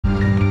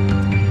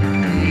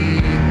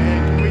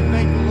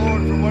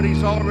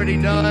He's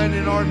already done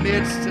in our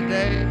midst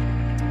today.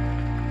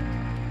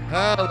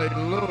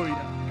 Hallelujah.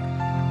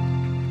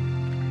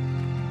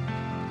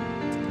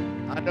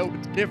 I know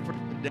it's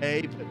different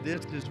today, but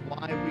this is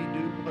why we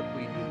do what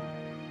we do.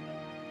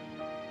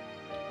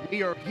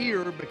 We are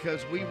here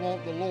because we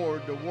want the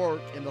Lord to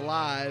work in the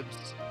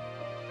lives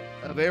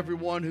of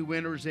everyone who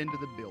enters into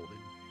the building.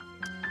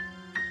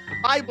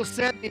 The Bible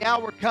said the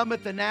hour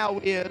cometh and now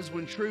is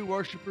when true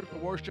worshipers will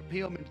worship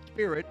Him in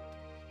spirit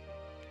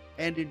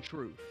and in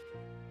truth.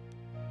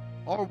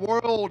 Our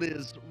world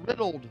is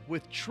riddled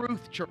with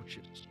truth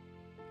churches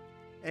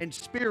and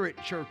spirit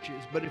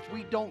churches, but if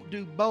we don't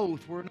do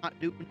both, we're not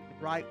doing it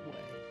the right way.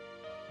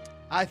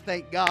 I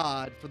thank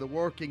God for the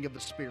working of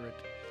the Spirit,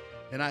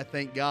 and I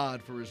thank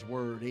God for His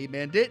Word.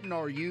 Amen. Didn't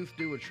our youth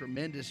do a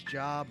tremendous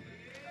job?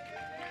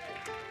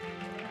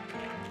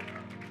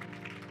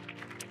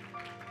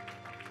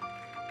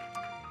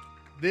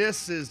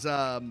 This is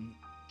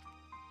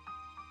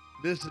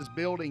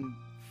Building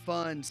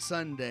Fun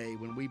Sunday.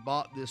 When we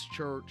bought this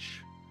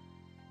church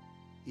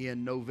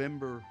in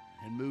November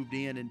and moved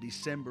in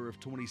December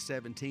of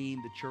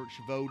 2017, the church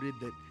voted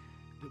that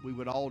we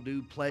would all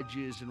do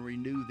pledges and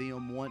renew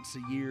them once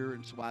a year.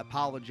 And so I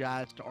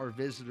apologize to our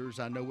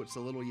visitors. I know it's a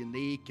little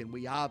unique, and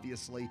we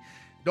obviously,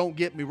 don't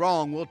get me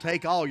wrong, we'll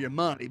take all your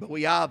money, but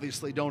we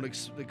obviously don't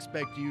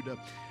expect you to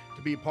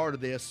be a part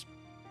of this.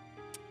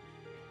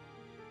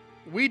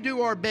 We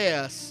do our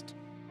best.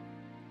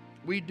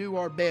 We do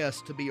our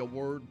best to be a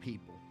word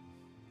people.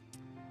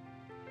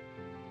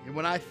 And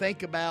when I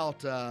think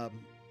about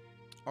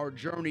our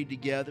journey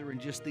together in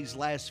just these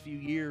last few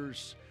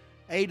years,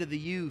 8 of the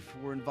youth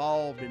were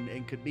involved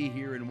and could be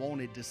here and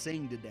wanted to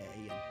sing today.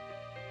 And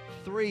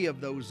 3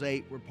 of those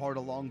 8 were part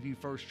of Longview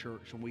First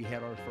Church when we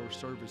had our first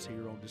service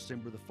here on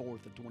December the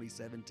 4th of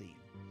 2017.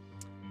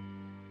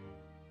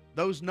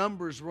 Those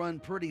numbers run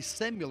pretty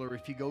similar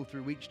if you go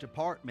through each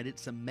department.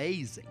 It's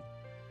amazing.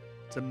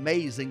 It's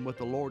amazing what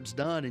the Lord's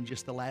done in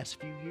just the last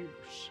few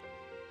years.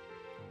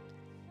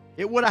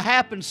 It would have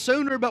happened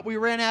sooner, but we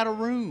ran out of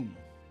room.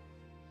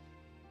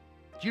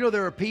 Do you know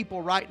there are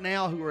people right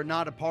now who are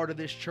not a part of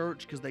this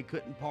church because they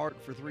couldn't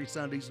park for 3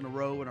 Sundays in a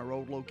row in our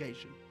old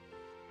location?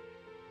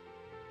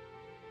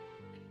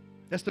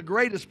 That's the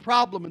greatest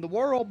problem in the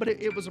world, but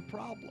it was a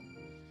problem.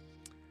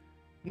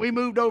 We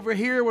moved over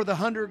here with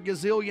 100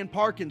 gazillion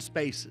parking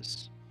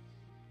spaces.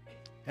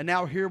 And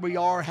now here we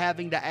are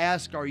having to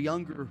ask our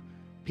younger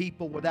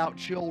people without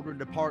children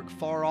to park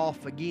far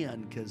off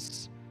again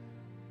because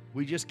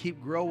we just keep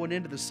growing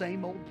into the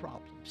same old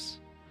problems.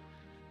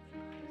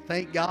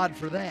 Thank God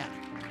for that.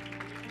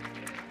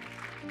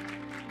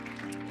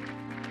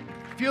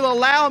 If you'll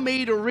allow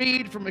me to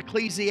read from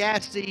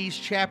Ecclesiastes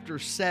chapter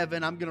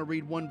 7, I'm going to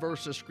read one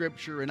verse of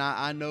Scripture, and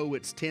I know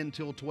it's 10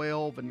 till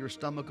 12, and your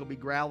stomach will be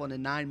growling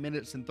in 9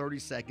 minutes and 30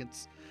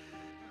 seconds.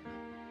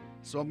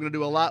 So I'm going to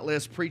do a lot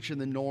less preaching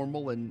than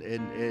normal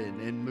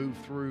and move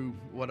through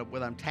what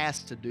I'm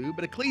tasked to do.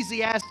 But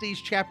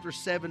Ecclesiastes chapter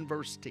 7,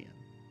 verse 10.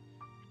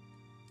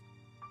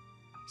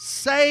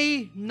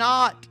 Say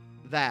not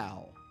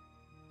thou,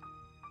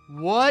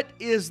 what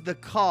is the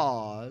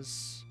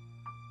cause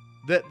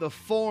that the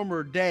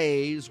former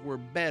days were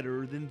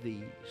better than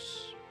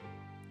these?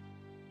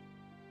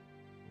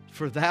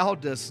 For thou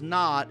dost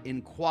not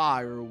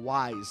inquire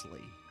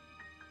wisely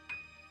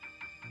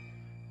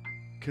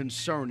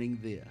concerning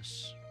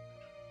this.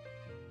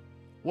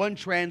 One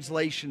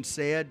translation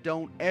said,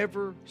 don't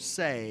ever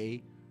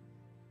say,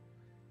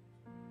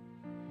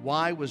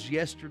 why was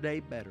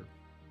yesterday better?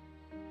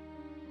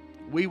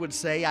 We would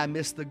say, I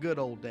miss the good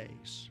old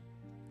days.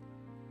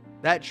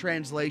 That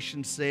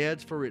translation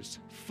said, for it's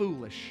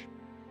foolish.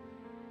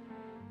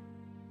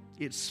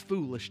 It's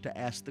foolish to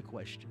ask the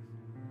question.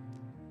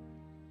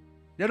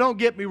 Now don't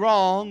get me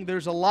wrong,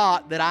 there's a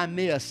lot that I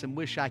miss and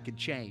wish I could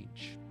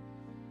change.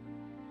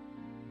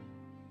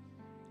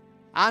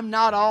 I'm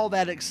not all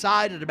that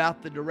excited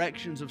about the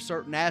directions of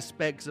certain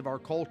aspects of our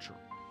culture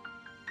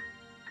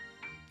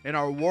and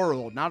our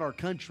world, not our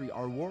country,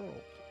 our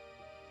world.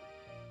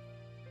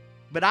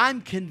 But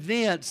I'm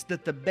convinced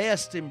that the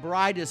best and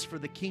brightest for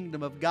the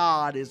kingdom of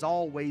God is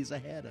always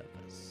ahead of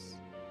us.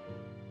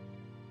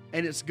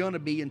 And it's going to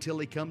be until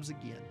He comes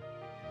again.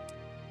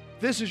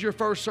 If this is your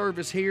first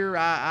service here,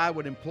 I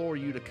would implore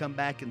you to come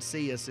back and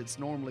see us. It's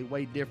normally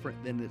way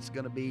different than it's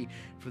going to be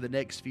for the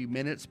next few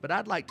minutes. But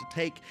I'd like to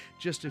take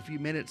just a few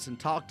minutes and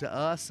talk to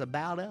us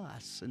about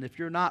us. And if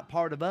you're not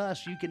part of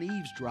us, you can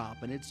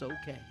eavesdrop, and it's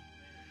okay.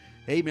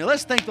 Amen.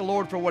 Let's thank the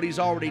Lord for what He's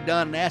already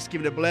done and ask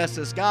Him to bless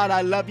us. God,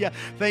 I love You.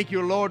 Thank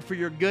You, Lord, for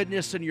Your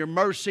goodness and Your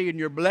mercy and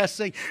Your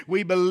blessing.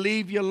 We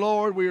believe You,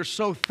 Lord. We are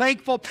so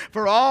thankful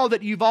for all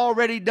that You've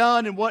already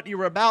done and what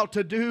You're about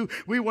to do.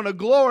 We want to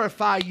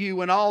glorify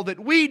You in all that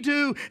we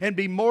do and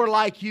be more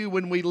like You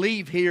when we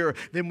leave here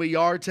than we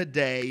are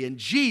today. In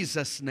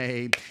Jesus'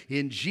 name,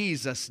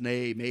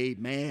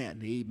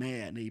 amen,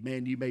 amen,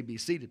 amen. You may be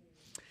seated.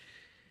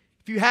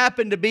 If you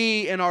happen to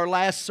be in our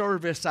last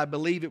service, I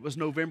believe it was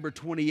November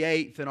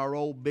 28th in our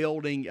old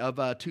building of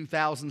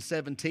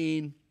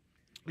 2017,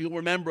 you'll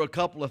remember a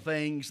couple of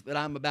things that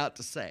I'm about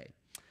to say.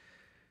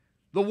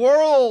 The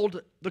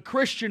world, the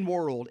Christian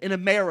world in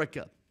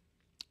America,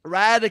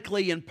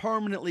 radically and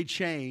permanently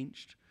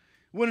changed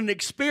when an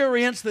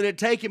experience that had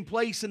taken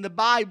place in the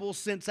Bible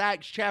since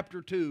Acts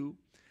chapter 2,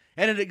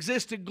 and it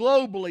existed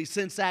globally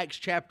since Acts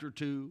chapter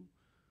 2,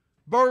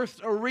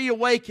 birthed a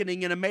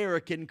reawakening in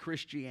American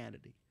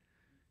Christianity.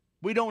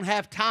 We don't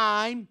have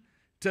time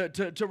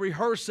to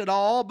rehearse it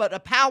all, but a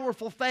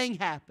powerful thing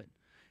happened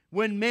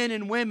when men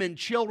and women,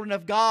 children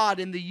of God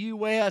in the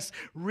U.S.,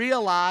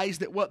 realized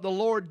that what the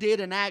Lord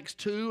did in Acts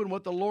 2 and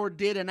what the Lord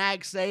did in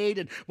Acts 8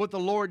 and what the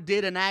Lord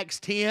did in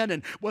Acts 10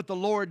 and what the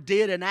Lord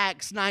did in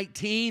Acts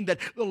 19, that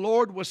the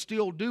Lord was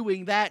still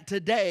doing that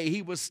today.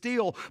 He was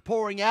still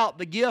pouring out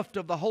the gift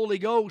of the Holy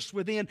Ghost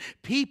within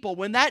people.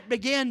 When that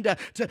began to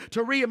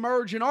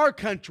reemerge in our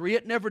country,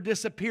 it never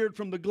disappeared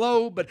from the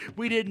globe, but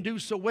we didn't do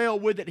so well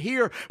with it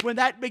here. When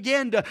that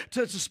began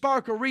to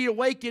spark a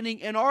reawakening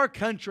in our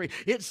country,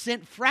 it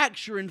sent fracture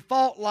and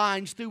fault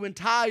lines through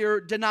entire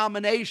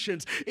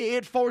denominations.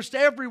 It forced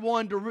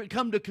everyone to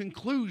come to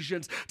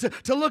conclusions,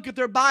 to look at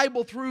their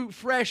Bible through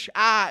fresh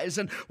eyes.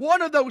 And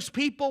one of those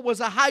people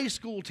was a high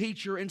school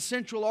teacher in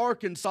Central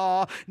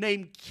Arkansas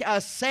named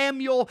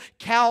Samuel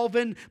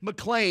Calvin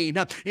McLean.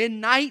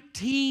 In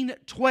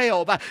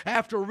 1912,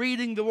 after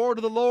reading the Word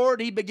of the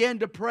Lord, he began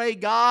to pray,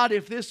 God,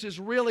 if this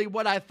is really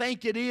what I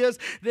think it is,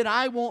 then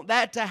I want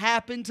that to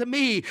happen to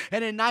me.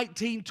 And in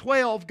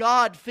 1912,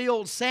 God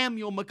filled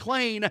Samuel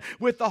McLean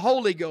with the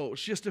Holy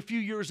Ghost. Just a few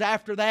years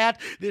after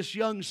that, this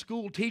young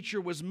school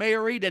teacher was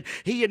married, and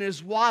he and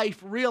his wife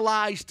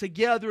realized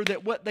together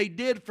that what they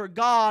did for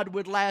God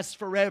would last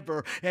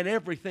forever, and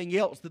everything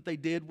else that they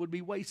did would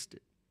be wasted.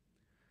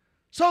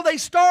 So they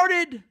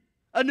started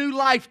a new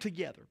life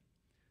together.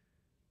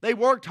 They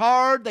worked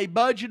hard, they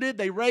budgeted,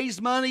 they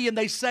raised money, and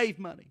they saved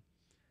money.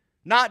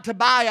 Not to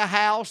buy a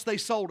house, they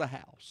sold a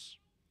house.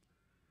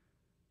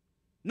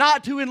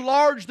 Not to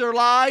enlarge their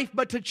life,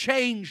 but to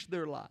change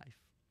their life.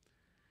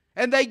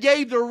 And they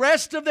gave the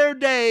rest of their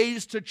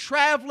days to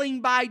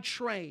traveling by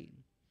train,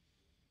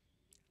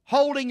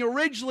 holding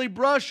originally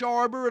brush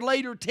arbor and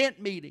later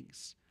tent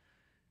meetings,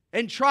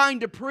 and trying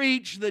to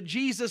preach the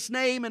Jesus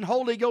name and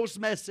Holy Ghost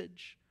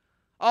message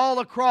all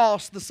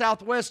across the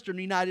southwestern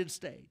United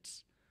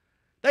States.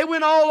 They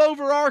went all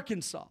over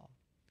Arkansas.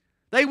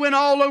 They went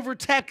all over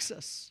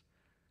Texas.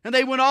 And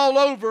they went all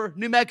over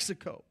New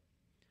Mexico.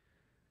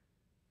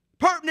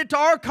 Pertinent to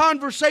our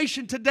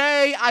conversation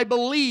today, I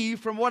believe,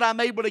 from what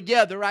I'm able to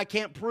gather, I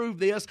can't prove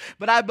this,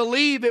 but I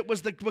believe it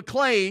was the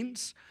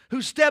McLeans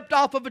who stepped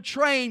off of a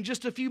train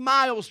just a few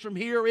miles from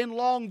here in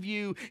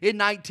Longview in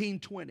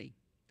 1920.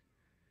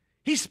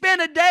 He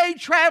spent a day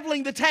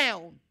traveling the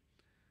town,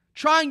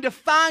 trying to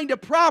find a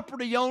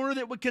property owner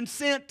that would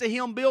consent to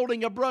him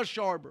building a brush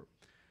arbor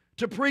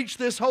to preach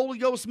this Holy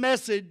Ghost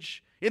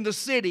message in the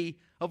city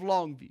of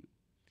Longview.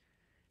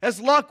 As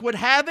luck would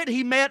have it,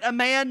 he met a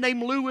man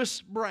named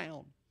Lewis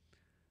Brown,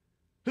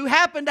 who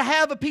happened to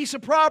have a piece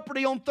of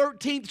property on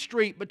 13th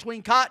Street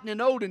between Cotton and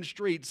Odin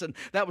Streets, and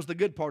that was the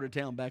good part of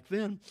town back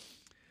then,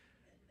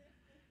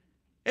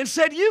 and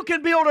said, you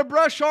can build a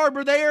brush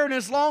arbor there, and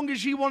as long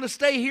as you want to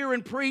stay here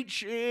and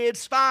preach,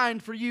 it's fine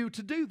for you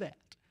to do that.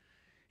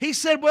 He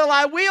said, well,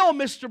 I will,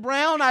 Mr.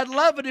 Brown. I'd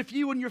love it if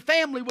you and your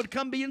family would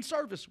come be in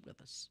service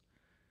with us.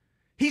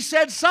 He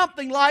said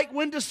something like,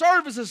 when do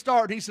services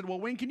start? He said, well,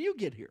 when can you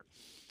get here?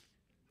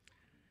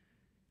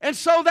 And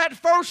so that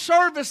first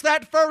service,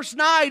 that first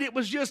night, it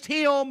was just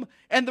him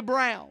and the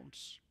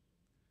Browns.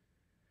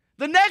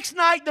 The next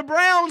night, the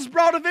Browns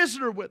brought a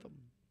visitor with them.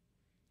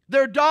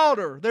 Their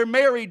daughter, their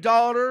married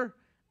daughter,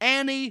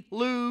 Annie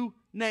Lou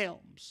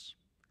Nelms.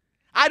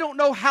 I don't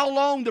know how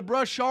long the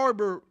brush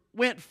arbor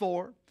went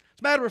for.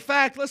 As a matter of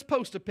fact, let's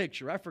post a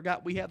picture. I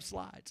forgot we have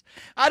slides.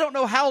 I don't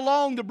know how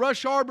long the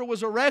brush arbor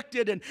was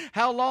erected and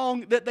how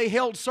long that they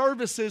held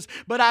services,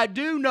 but I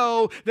do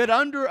know that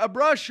under a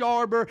brush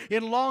arbor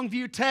in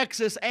Longview,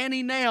 Texas,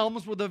 Annie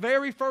Nelms was the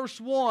very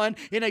first one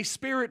in a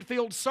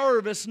spirit-filled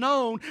service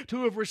known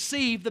to have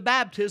received the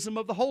baptism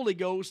of the Holy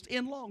Ghost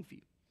in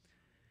Longview.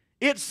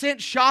 It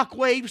sent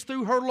shockwaves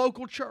through her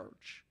local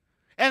church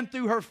and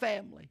through her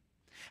family.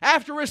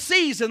 After a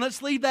season,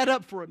 let's leave that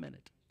up for a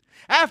minute.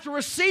 After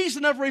a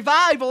season of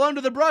revival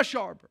under the brush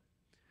arbor,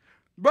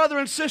 Brother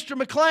and Sister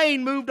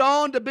McLean moved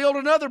on to build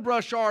another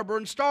brush arbor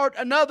and start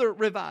another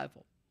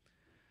revival.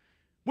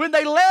 When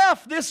they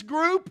left, this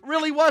group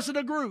really wasn't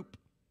a group.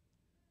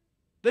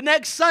 The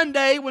next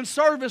Sunday, when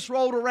service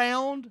rolled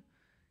around,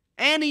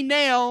 Annie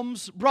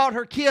Nelms brought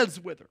her kids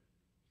with her,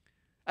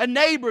 a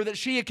neighbor that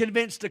she had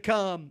convinced to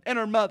come, and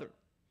her mother.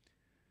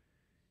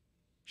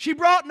 She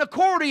brought an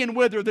accordion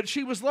with her that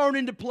she was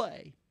learning to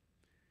play.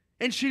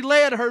 And she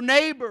led her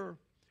neighbor,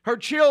 her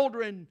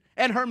children,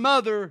 and her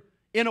mother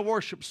in a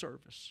worship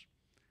service.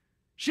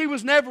 She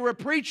was never a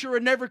preacher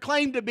and never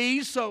claimed to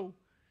be, so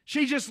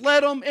she just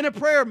led them in a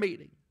prayer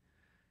meeting.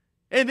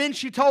 And then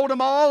she told them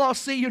all, I'll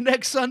see you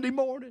next Sunday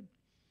morning.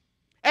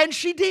 And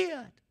she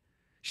did.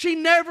 She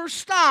never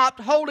stopped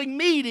holding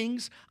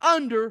meetings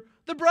under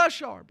the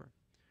brush arbor.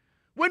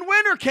 When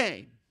winter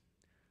came,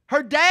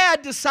 her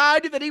dad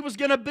decided that he was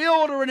going to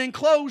build her an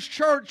enclosed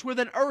church with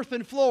an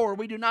earthen floor.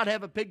 We do not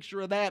have a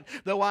picture of that,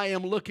 though I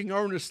am looking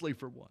earnestly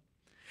for one.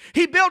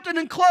 He built an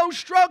enclosed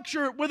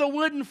structure with a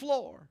wooden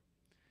floor.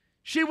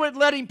 She wouldn't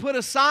let him put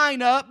a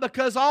sign up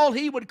because all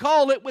he would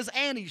call it was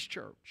Annie's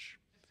church.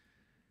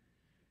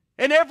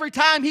 And every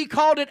time he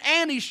called it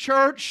Annie's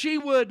church, she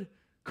would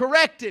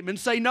correct him and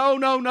say, "No,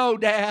 no, no,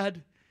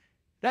 Dad.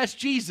 That's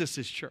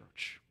Jesus'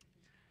 church."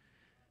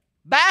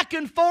 Back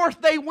and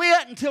forth they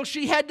went until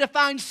she had to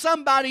find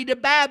somebody to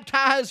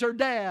baptize her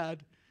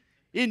dad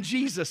in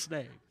Jesus'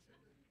 name.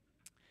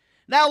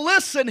 Now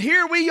listen,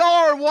 here we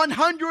are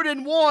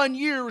 101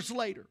 years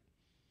later.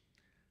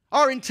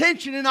 Our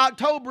intention in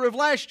October of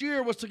last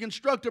year was to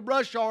construct a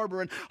brush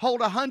arbor and hold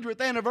a 100th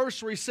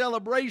anniversary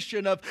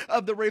celebration of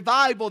the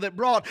revival that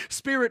brought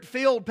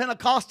Spirit-filled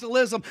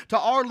Pentecostalism to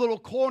our little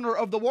corner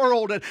of the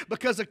world. And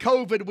because of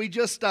COVID, we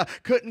just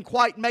couldn't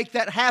quite make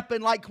that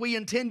happen like we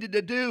intended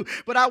to do.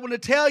 But I want to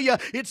tell you,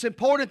 it's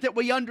important that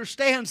we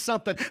understand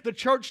something. The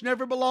church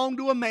never belonged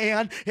to a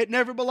man. It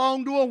never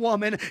belonged to a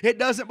woman. It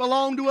doesn't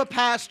belong to a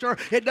pastor.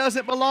 It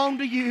doesn't belong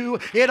to you.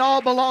 It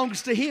all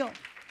belongs to Him.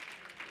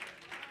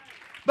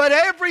 But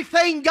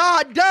everything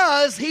God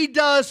does, He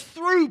does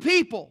through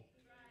people.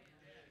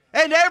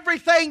 And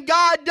everything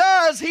God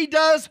does, He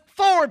does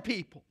for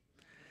people.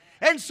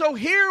 And so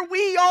here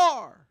we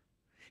are,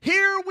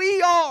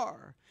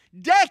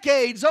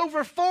 decades,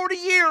 over 40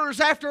 years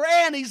after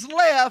Annie's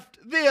left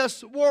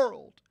this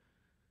world.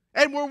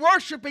 And we're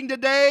worshiping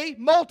today,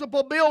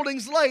 multiple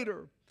buildings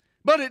later,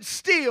 but it's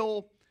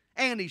still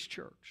Annie's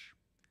church.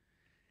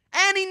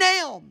 Annie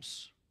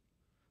Nelms,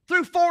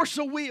 through force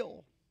of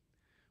will,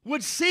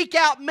 would seek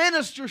out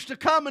ministers to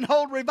come and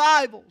hold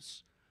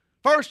revivals.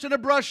 First in a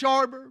brush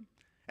arbor,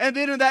 and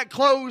then in that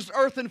closed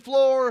earthen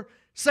floor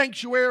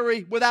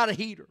sanctuary without a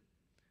heater.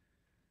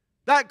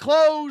 That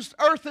closed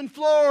earthen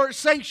floor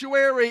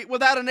sanctuary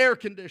without an air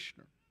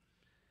conditioner.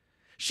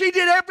 She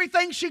did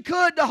everything she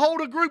could to hold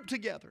a group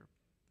together.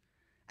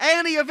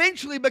 Annie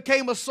eventually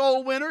became a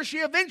soul winner. She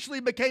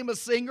eventually became a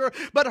singer.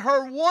 But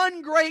her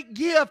one great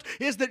gift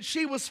is that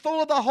she was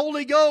full of the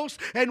Holy Ghost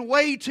and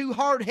way too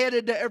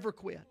hard-headed to ever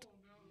quit.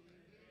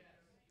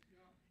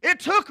 It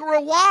took her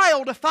a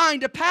while to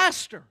find a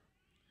pastor.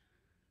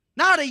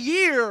 Not a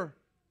year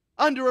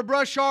under a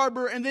brush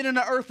arbor and then in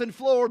an earthen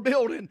floor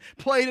building,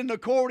 playing an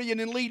accordion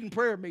and leading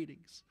prayer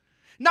meetings.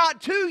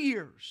 Not 2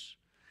 years.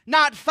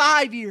 Not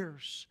 5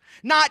 years.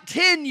 Not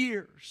 10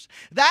 years.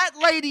 That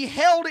lady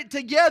held it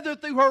together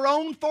through her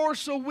own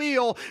force of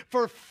will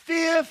for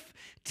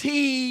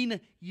 15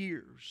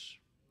 years.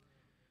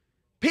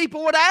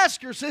 People would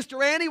ask her,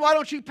 "Sister Annie, why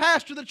don't you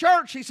pastor the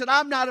church?" She said,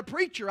 "I'm not a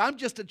preacher. I'm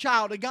just a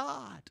child of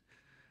God.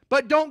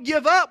 But don't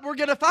give up. We're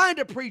going to find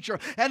a preacher."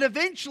 And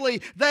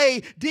eventually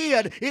they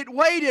did. It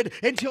waited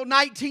until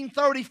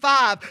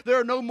 1935. There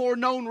are no more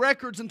known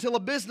records until a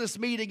business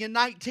meeting in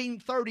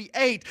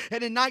 1938.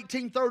 And in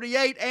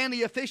 1938,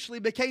 Annie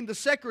officially became the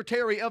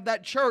secretary of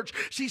that church.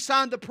 She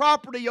signed the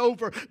property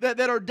over that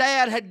her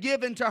dad had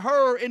given to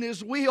her in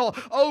his will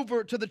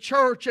over to the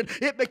church. And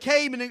it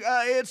became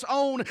its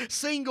own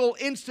single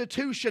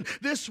institution.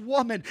 This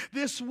woman,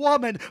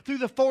 through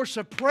the force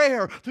of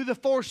prayer, through the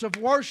force of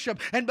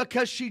worship, and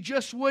because she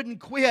just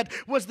wouldn't quit,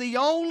 was the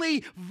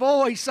only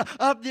voice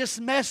of this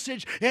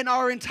message in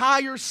our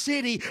entire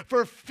city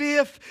for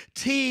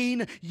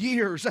 15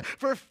 years.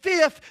 For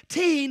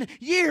 15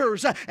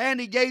 years. And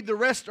he gave the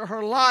rest of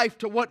her life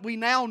to what we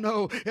now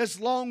know as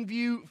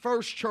Longview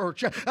First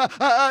Church.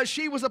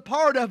 She was a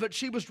part of it.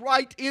 She was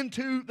right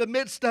into the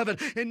midst of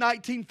it. In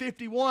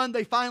 1951,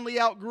 they finally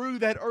outgrew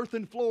that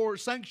earthen floor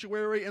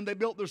sanctuary and they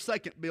built their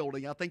second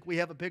building. I think we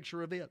have a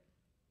picture of it.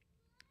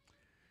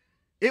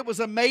 It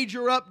was a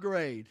major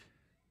upgrade.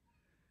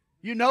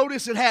 You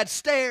notice it had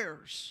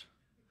stairs.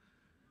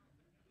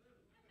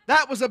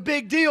 That was a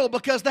big deal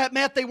because that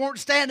meant they weren't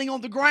standing on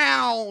the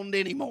ground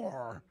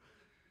anymore.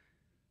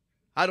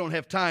 I don't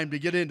have time to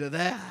get into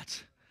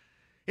that.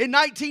 In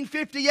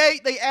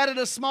 1958, they added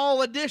a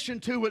small addition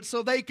to it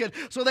so they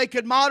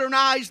could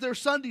modernize their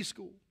Sunday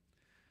school.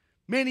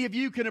 Many of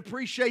you can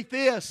appreciate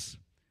this.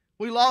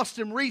 We lost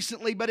him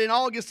recently, but in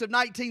August of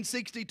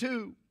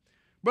 1962,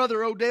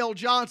 Brother Odell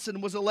Johnson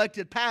was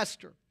elected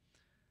pastor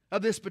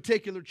of this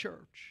particular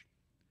church.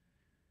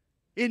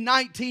 In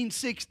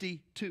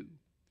 1962,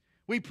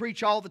 we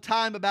preach all the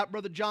time about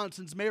Brother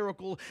Johnson's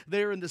miracle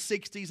there in the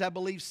 60s, I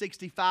believe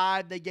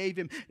 65. They gave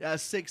him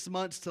 6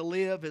 months to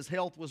live. His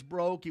health was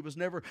broke. He was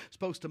never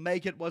supposed to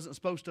make it, wasn't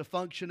supposed to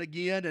function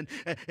again,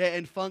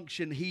 and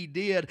function he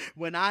did.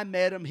 When I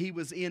met him, he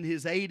was in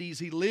his 80s.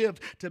 He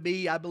lived to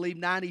be, I believe,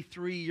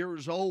 93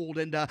 years old,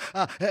 and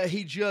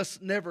he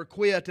just never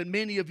quit. And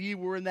many of you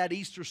were in that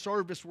Easter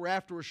service where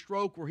after a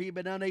stroke where he had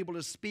been unable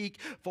to speak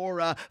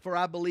for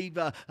I believe,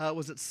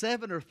 was it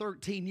 7 or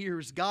 13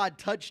 years, God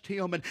touched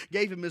him and gave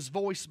gave him his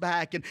voice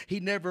back, and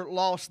he never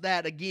lost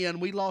that again.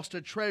 We lost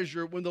a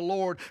treasure when the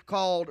Lord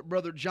called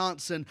Brother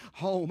Johnson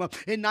home.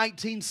 In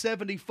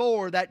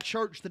 1974, that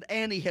church that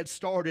Annie had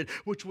started,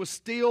 which was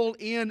still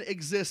in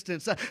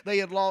existence, they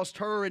had lost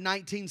her in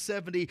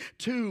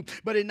 1972,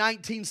 but in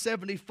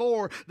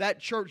 1974, that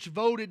church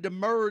voted to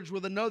merge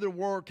with another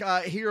work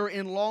here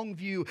in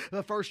Longview,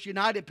 the First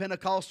United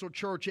Pentecostal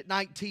Church at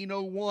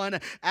 1901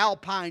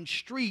 Alpine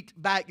Street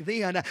back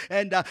then,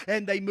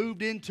 and they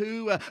moved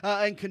into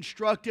and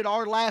constructed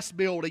our last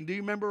building. Do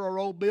you remember our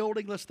old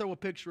building? Let's throw a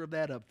picture of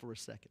that up for a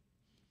second.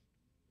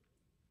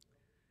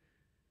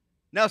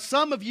 Now,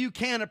 some of you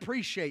can't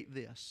appreciate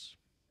this.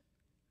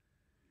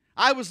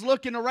 I was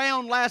looking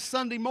around last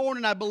Sunday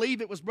morning. I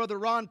believe it was Brother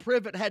Ron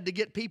Privet had to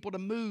get people to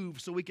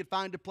move so we could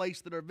find a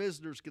place that our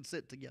visitors could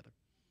sit together.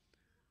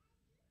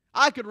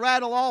 I could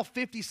rattle off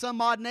 50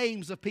 some odd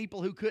names of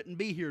people who couldn't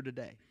be here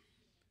today.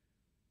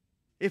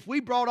 If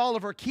we brought all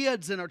of our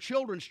kids and our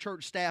children's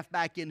church staff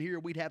back in here,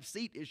 we'd have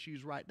seat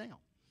issues right now.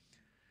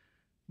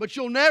 But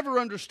you'll never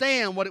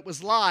understand what it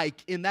was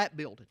like in that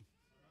building.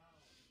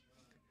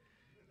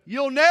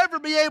 You'll never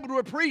be able to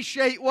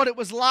appreciate what it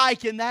was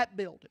like in that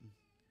building.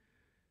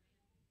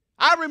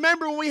 I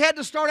remember when we had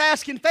to start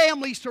asking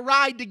families to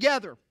ride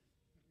together.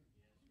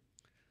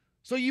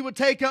 So you would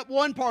take up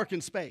one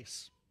parking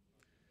space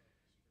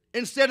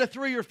instead of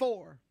 3 or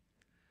 4.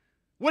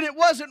 When it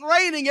wasn't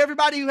raining,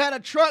 everybody who had a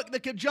truck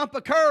that could jump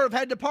a curve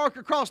had to park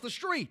across the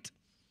street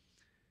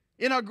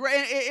in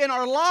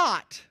our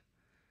lot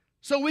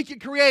so we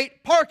could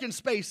create parking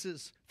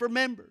spaces for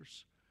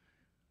members.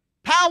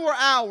 Power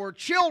Hour,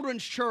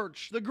 Children's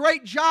Church, the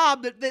great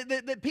job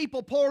that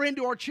people pour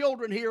into our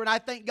children here, and I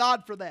thank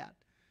God for that.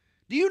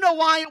 Do you know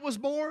why it was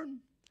born?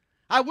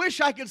 I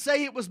wish I could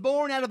say it was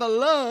born out of a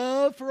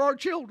love for our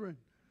children.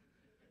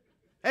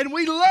 And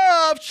we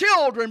love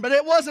children, but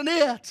it wasn't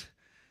it.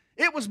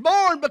 It was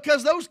born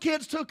because those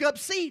kids took up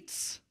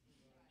seats.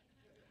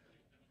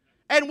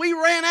 And we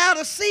ran out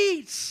of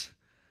seats.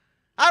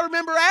 I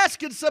remember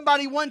asking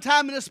somebody one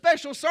time in a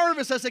special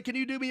service, I said, "Can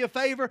you do me a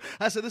favor?"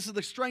 I said, "This is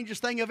the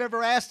strangest thing I've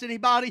ever asked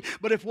anybody,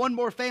 but if one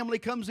more family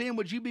comes in,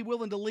 would you be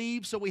willing to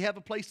leave so we have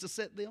a place to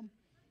sit them?"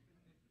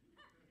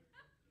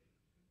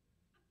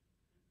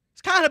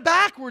 It's kind of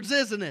backwards,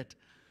 isn't it?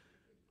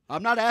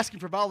 I'm not asking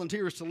for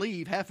volunteers to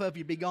leave. Half of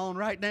you be gone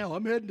right now.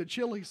 I'm heading to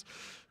Chili's.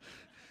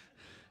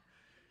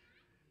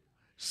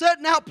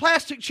 Setting out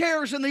plastic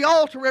chairs in the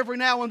altar every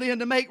now and then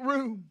to make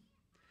room.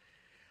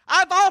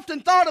 I've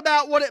often thought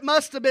about what it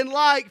must have been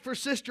like for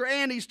Sister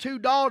Annie's 2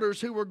 daughters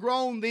who were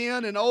grown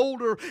then and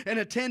older and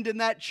attending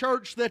that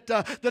church that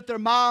their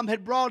mom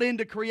had brought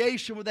into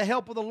creation with the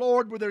help of the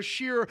Lord with their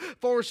sheer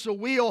force of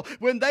will.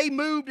 When they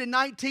moved in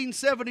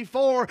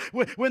 1974,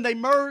 when they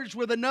merged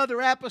with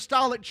another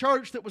apostolic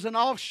church that was an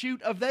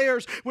offshoot of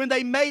theirs, when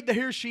they made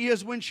here she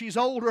is when she's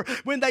older,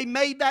 when they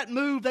made that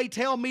move, they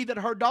tell me that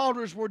her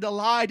daughters were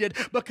delighted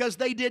because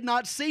they did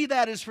not see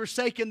that as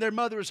forsaking their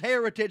mother's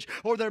heritage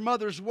or their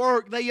mother's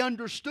work. They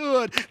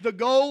understood the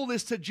goal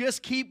is to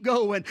just keep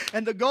going,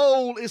 and the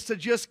goal is to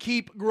just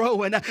keep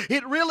growing.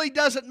 It really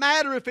doesn't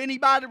matter if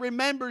anybody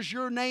remembers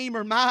your name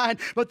or mine,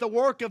 but the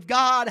work of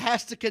God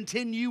has to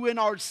continue in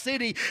our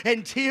city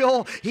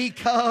until He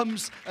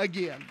comes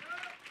again.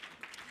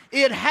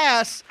 It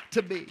has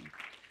to be.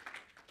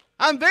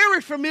 I'm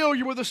very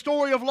familiar with the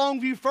story of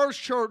Longview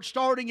First Church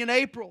starting in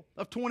April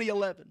of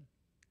 2011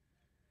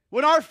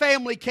 when our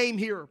family came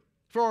here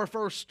for our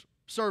first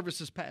service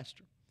as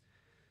pastor.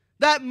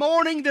 That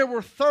morning, there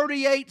were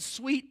 38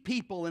 sweet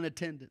people in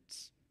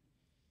attendance.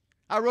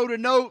 I wrote a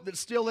note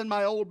that's still in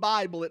my old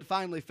Bible. It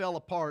finally fell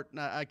apart, and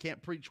I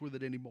can't preach with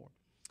it anymore.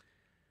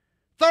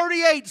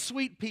 38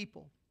 sweet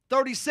people.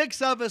 36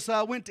 of us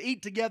went to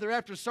eat together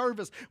after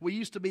service. We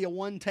used to be a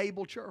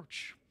one-table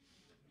church.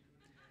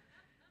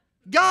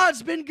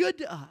 God's been good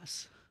to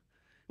us.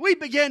 We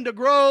began to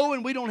grow,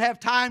 and we don't have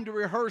time to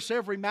rehearse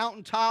every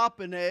mountaintop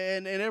and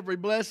every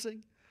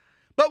blessing.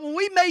 But when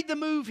we made the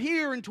move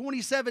here in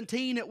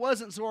 2017, it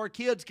wasn't so our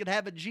kids could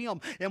have a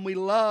gym, and we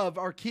love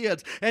our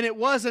kids. And it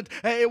wasn't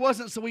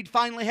so we'd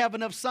finally have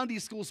enough Sunday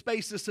school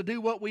spaces to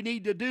do what we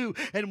need to do,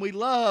 and we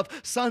love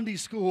Sunday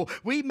school.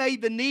 We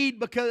made the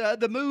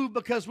move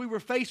because we were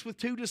faced with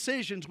 2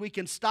 decisions. We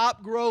can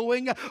stop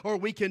growing, or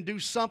we can do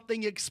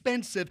something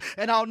expensive.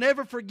 And I'll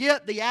never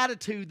forget the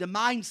attitude, the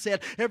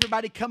mindset,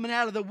 everybody coming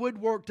out of the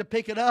woodwork to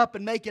pick it up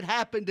and make it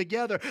happen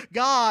together.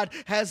 God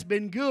has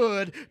been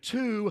good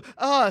to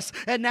us.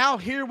 And now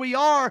here we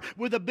are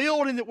with a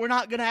building that we're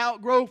not going to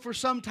outgrow for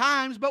some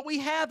times, but we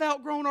have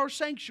outgrown our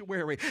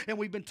sanctuary. And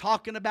we've been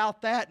talking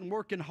about that and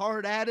working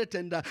hard at it.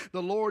 And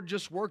the Lord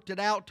just worked it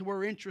out to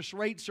where interest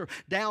rates are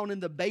down in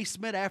the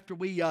basement after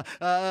we got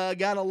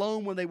a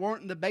loan when they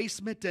weren't in the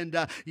basement. And,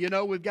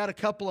 we've got a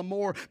couple of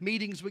more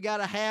meetings we got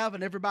to have,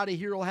 and everybody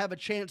here will have a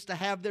chance to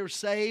have their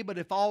say. But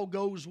if all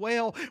goes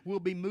well, we'll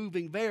be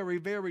moving very,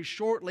 very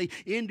shortly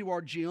into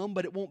our gym.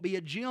 But it won't be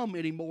a gym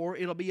anymore.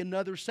 It'll be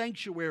another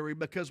sanctuary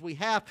because we we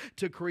have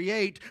to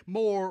create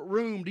more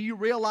room. Do you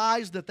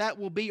realize that that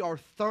will be our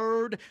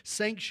third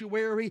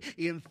sanctuary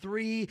in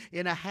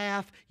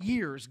 3.5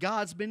 years?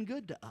 God's been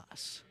good to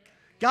us.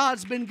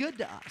 God's been good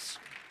to us.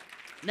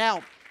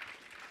 Now,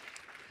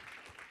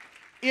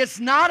 it's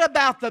not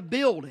about the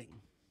building.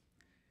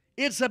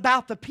 It's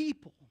about the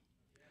people.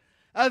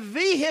 A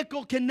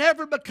vehicle can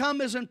never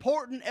become as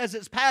important as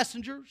its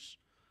passengers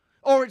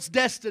or its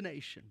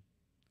destination.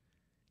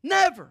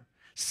 Never.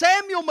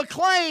 Samuel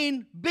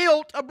McLean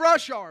built a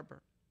brush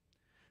arbor.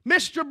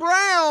 Mr.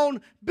 Brown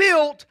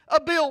built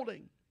a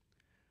building.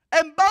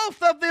 And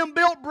both of them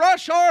built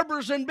brush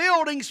arbors and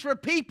buildings for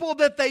people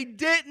that they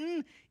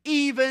didn't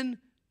even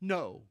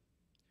know.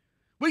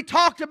 We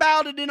talked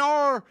about it in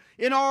our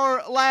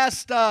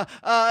last,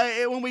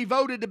 when we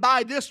voted to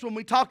buy this one,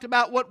 we talked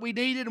about what we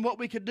needed and what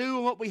we could do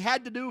and what we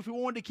had to do if we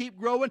wanted to keep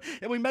growing.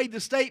 And we made the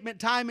statement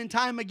time and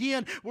time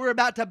again, we're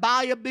about to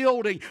buy a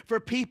building for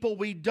people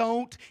we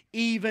don't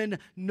even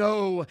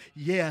know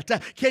yet.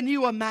 Can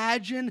you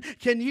imagine?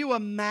 Can you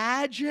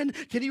imagine?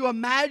 Can you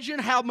imagine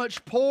how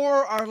much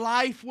poorer our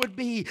life would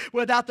be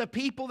without the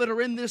people that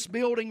are in this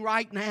building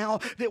right now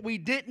that we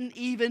didn't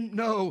even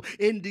know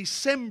in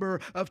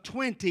December of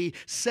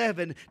 2017?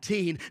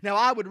 Now,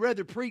 I would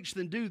rather preach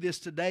than do this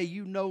today.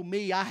 You know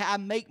me. I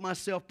make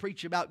myself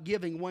preach about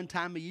giving one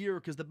time a year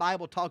because the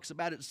Bible talks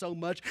about it so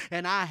much,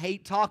 and I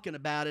hate talking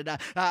about it.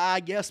 I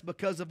guess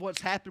because of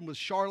what's happened with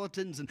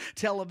charlatans and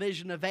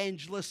television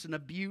evangelists and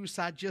abuse,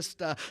 I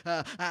just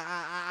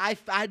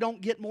I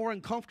don't get more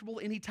uncomfortable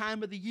any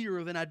time of the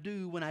year than I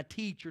do when I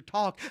teach or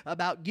talk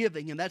about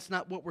giving, and that's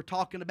not what we're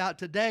talking about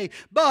today.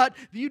 But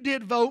you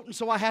did vote, and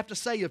so I have to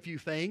say a few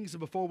things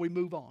before we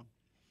move on.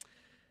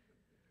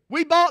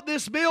 We bought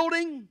this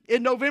building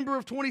in November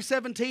of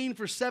 2017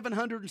 for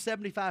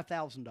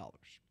 $775,000.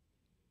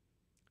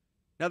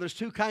 Now, there's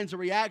two kinds of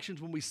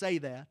reactions when we say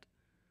that.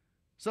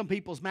 Some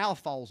people's mouth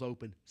falls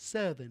open.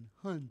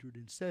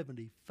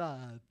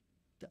 $775,000.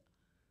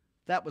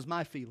 That was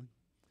my feeling.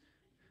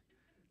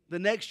 The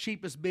next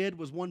cheapest bid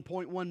was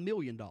 $1.1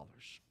 million.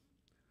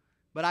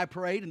 But I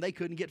prayed and they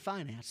couldn't get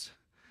finance.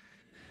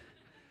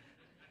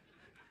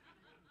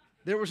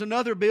 There was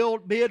another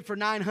bid for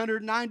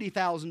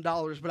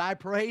 $990,000, but I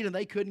prayed and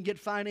they couldn't get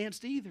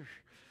financed either.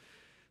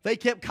 They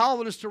kept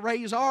calling us to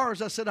raise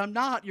ours. I said, I'm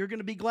not. You're going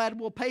to be glad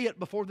we'll pay it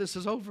before this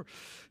is over.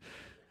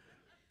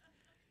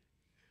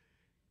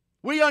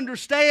 We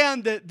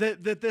understand that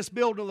this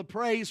building will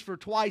appraise for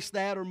twice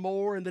that or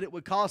more, and that it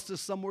would cost us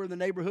somewhere in the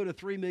neighborhood of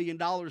 $3 million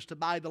to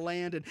buy the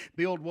land and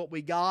build what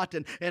we got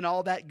and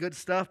all that good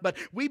stuff. But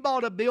we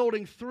bought a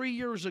building 3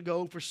 years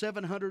ago for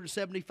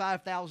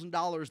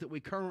 $775,000 that we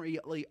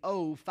currently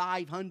owe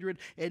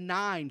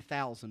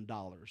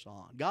 $509,000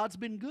 on. God's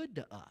been good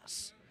to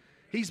us.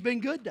 He's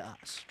been good to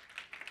us.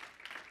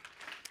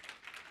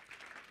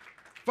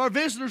 If our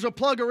visitors will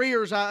plug our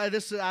ears, I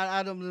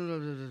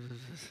don't.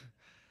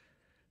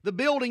 The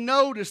building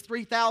note is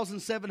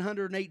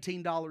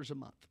 $3,718 a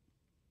month.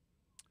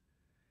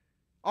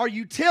 Our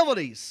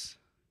utilities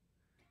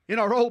in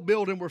our old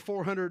building were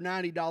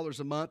 $490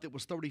 a month. It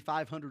was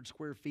 3,500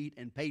 square feet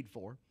and paid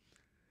for.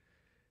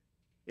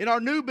 In our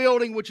new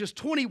building, which is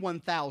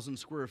 21,000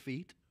 square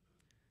feet,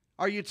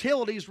 our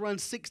utilities run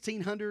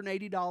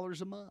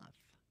 $1,680 a month.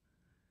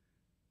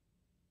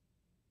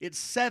 It's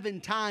 7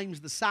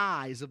 times the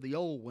size of the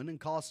old one and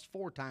costs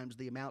 4 times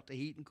the amount to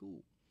heat and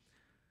cool.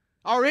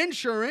 Our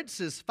insurance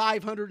is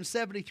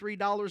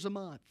 $573 a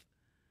month.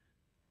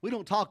 We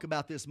don't talk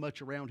about this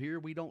much around here.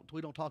 We don't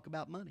talk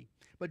about money.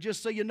 But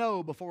just so you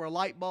know, before a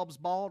light bulb's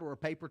bought or a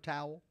paper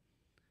towel,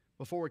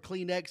 before a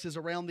Kleenex is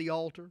around the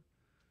altar,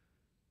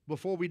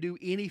 before we do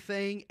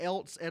anything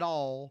else at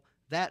all,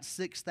 that's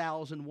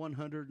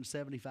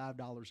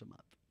 $6,175 a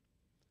month.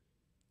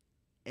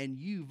 And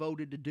you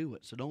voted to do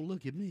it, so don't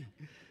look at me.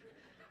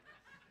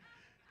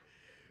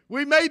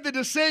 We made the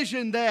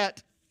decision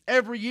that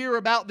every year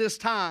about this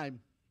time,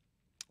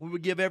 we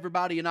would give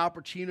everybody an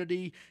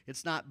opportunity.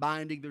 It's not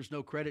binding. There's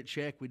no credit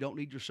check. We don't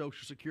need your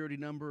Social Security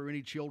number or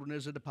any children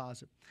as a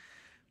deposit.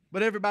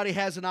 But everybody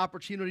has an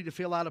opportunity to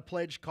fill out a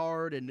pledge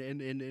card,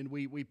 and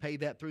we pay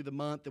that through the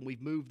month. And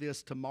we've moved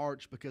this to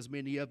March because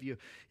many of you,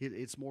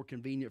 it's more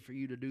convenient for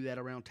you to do that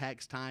around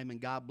tax time, and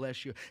God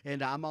bless you.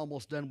 And I'm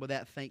almost done with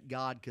that, thank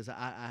God, because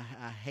I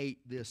hate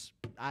this.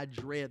 I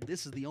dread.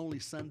 This is the only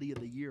Sunday of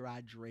the year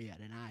I dread,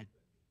 and I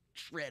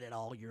dread it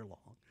all year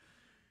long.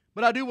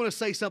 But I do want to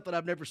say something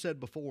I've never said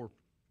before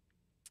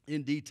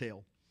in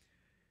detail.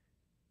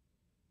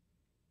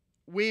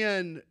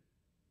 When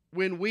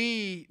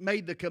we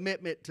made the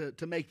commitment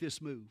to make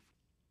this move,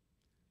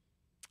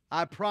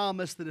 I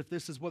promised that if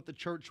this is what the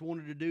church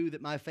wanted to do, that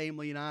my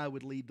family and I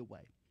would lead the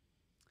way.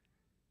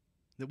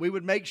 That we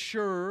would make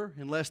sure,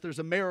 unless there's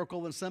a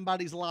miracle in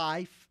somebody's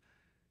life,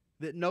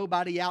 that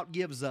nobody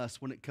outgives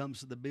us when it comes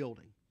to the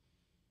building.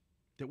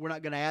 That we're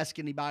not going to ask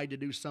anybody to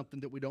do something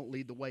that we don't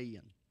lead the way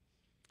in.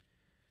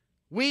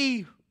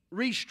 We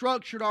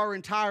restructured our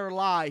entire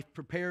life,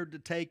 prepared to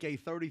take a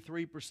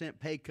 33%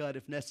 pay cut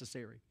if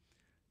necessary,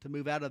 to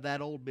move out of that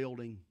old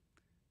building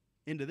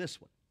into this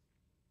one.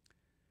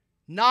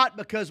 Not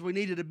because we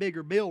needed a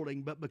bigger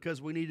building, but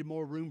because we needed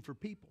more room for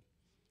people.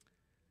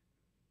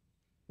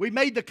 We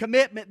made the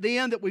commitment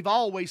then that we've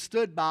always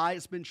stood by.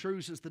 It's been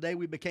true since the day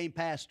we became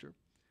pastor.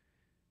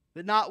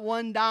 That not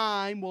one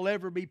dime will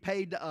ever be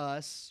paid to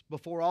us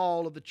before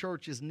all of the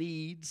church's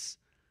needs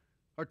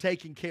are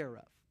taken care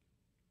of.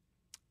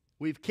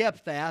 We've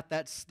kept that.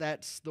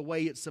 That's the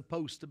way it's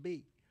supposed to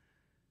be.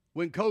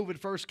 When COVID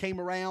first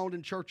came around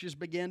and churches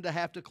began to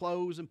have to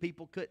close and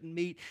people couldn't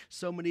meet,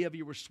 so many of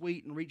you were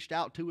sweet and reached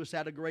out to us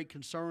out of great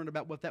concern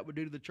about what that would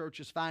do to the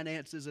church's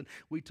finances. And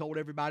we told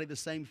everybody the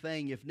same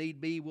thing. If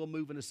need be, we'll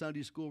move in a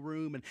Sunday school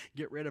room and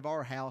get rid of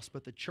our house.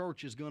 But the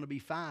church is going to be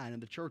fine,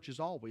 and the church is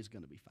always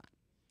going to be fine.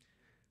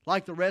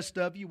 Like the rest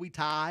of you, we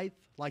tithe.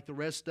 Like the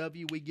rest of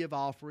you, we give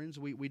offerings.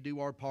 We do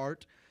our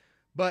part.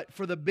 But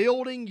for the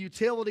building,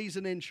 utilities,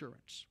 and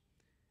insurance,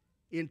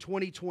 in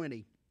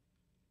 2020,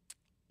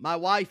 my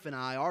wife and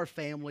I, our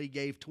family,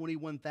 gave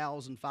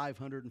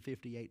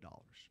 $21,558.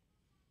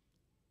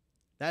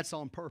 That's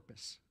on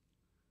purpose.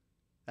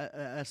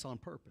 That's on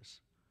purpose.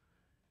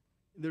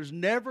 There's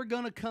never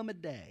going to come a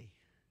day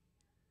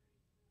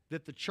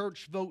that the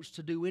church votes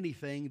to do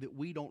anything that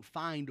we don't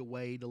find a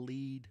way to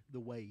lead the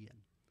way in.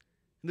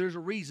 And there's a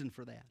reason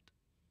for that.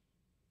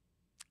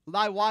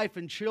 My wife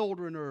and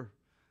children are,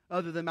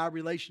 other than my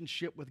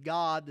relationship with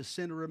God, the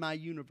center of my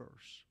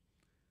universe.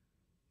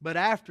 But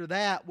after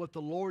that, what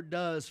the Lord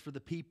does for the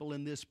people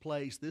in this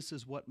place, this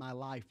is what my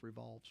life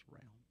revolves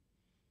around.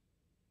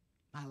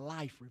 My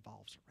life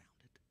revolves around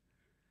it.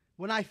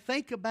 When I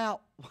think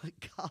about what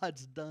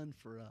God's done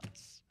for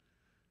us,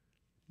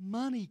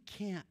 money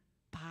can't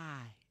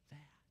buy that.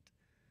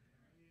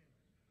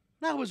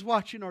 And I was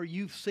watching our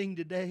youth sing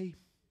today.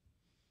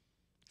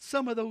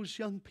 Some of those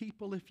young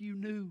people, if you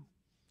knew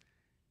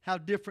how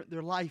different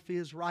their life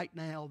is right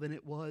now than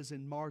it was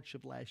in March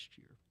of last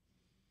year.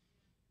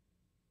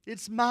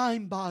 It's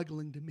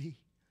mind-boggling to me.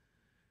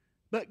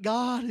 But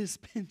God has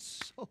been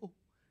so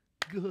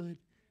good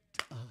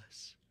to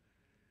us.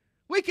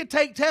 We could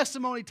take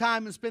testimony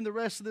time and spend the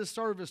rest of this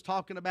service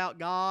talking about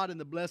God and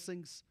the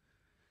blessings.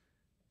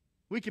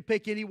 We could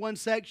pick any one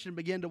section and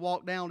begin to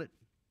walk down it.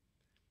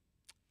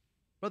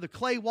 Brother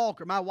Clay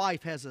Walker, my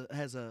wife has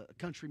a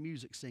country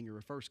music singer,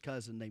 a first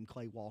cousin named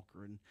Clay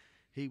Walker, and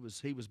he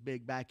was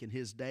big back in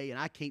his day, and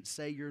I can't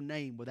say your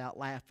name without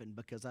laughing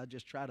because I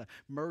just try to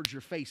merge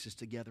your faces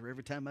together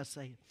every time I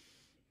say it.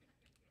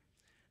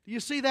 Do you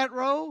see that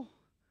row?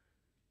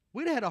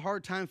 We'd had a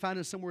hard time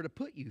finding somewhere to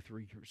put you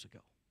 3 years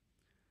ago.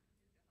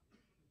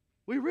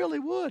 We really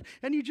would.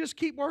 And you just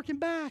keep working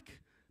back.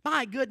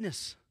 My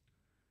goodness.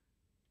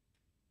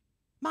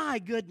 My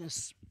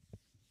goodness.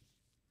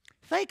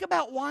 Think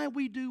about why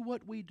we do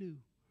what we do.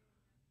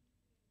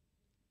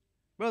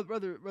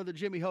 Brother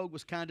Jimmy Hogue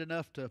was kind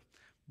enough to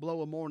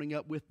blow a morning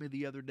up with me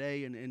the other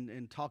day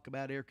and talk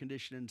about air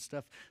conditioning and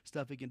stuff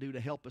he can do to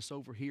help us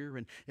over here.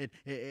 And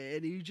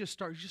you just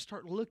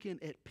start looking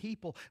at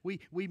people.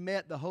 We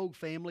met the Hogue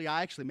family.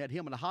 I actually met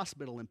him in a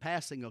hospital in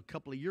passing a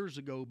couple of years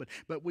ago,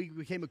 but we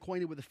became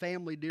acquainted with the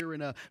family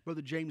during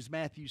Brother James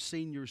Matthews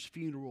Sr.'s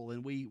funeral,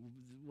 and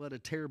what a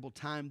terrible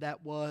time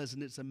that was,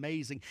 and it's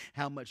amazing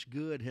how much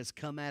good has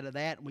come out of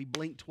that. And we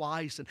blinked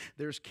twice, and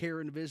there's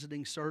Karen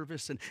visiting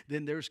service, and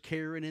then there's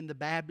Karen in the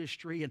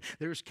baptistry, and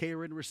there's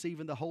Karen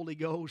receiving the Holy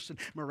Ghost, and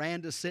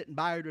Miranda's sitting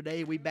by her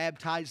today. We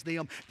baptized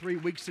them 3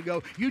 weeks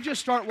ago. You just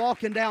start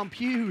walking down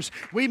pews.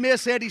 We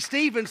miss Eddie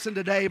Stevenson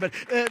today, but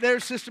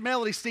there's Sister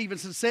Melody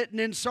Stevenson sitting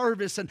in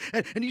service, and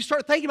you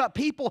start thinking about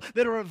people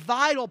that are a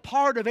vital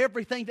part of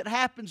everything that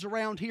happens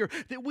around here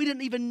that we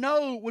didn't even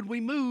know when we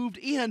moved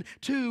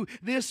into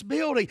this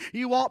building.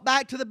 You walk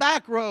back to the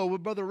back row.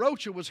 Brother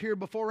Rocha was here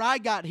before I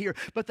got here,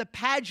 but the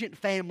Pageant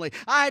family.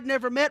 I had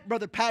never met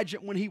Brother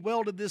Pageant when he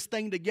welded this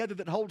thing together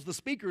that holds the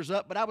speakers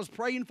up, but I was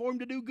praying for him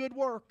to do good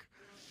work.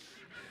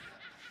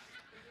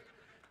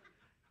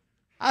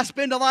 I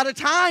spend a lot of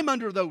time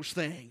under those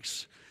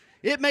things.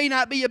 It may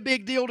not be a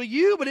big deal to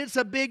you, but it's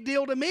a big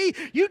deal to me.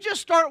 You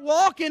just start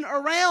walking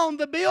around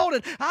the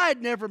building. I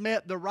had never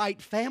met the Wright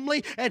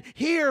family, and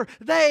here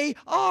they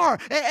are.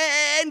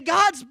 And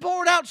God's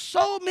poured out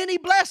so many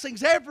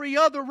blessings. Every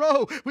other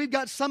row, we've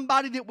got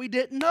somebody that we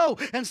didn't know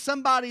and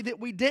somebody that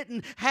we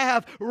didn't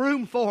have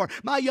room for.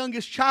 My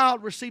youngest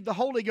child received the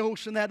Holy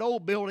Ghost in that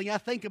old building. I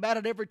think about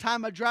it every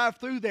time I drive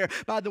through there.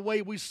 By the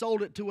way, we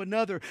sold it to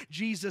another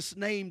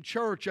Jesus-named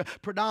church, a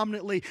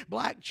predominantly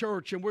black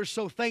church, and we're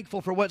so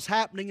thankful for what's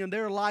happening in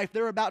their life.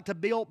 They're about to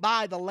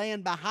buy the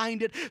land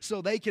behind it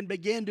so they can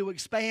begin to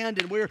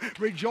expand, and we're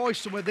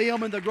rejoicing with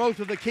them in the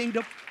growth of the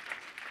kingdom.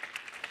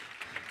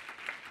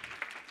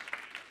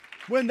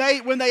 When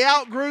they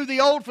outgrew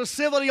the old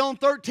facility on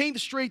 13th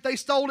Street, they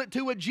sold it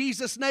to a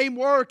Jesus Name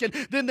Work, and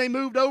then they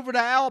moved over to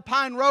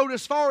Alpine Road.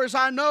 As far as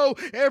I know,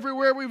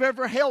 everywhere we've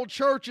ever held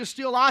church is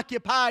still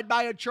occupied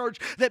by a church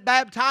that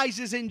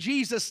baptizes in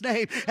Jesus'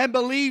 name and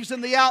believes in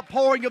the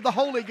outpouring of the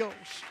Holy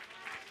Ghost.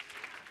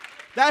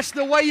 That's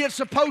the way it's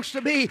supposed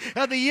to be.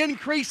 Of the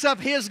increase of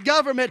His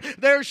government,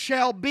 there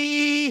shall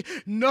be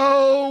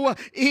no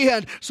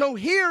end. So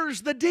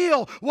here's the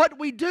deal. What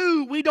we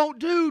do, we don't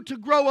do to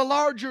grow a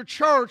larger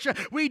church.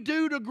 We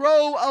do to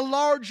grow a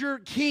larger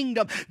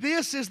kingdom.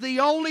 This is the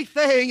only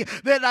thing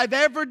that I've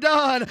ever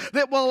done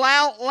that will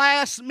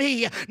outlast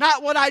me.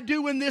 Not what I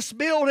do in this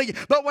building,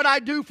 but what I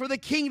do for the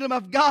kingdom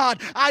of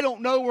God. I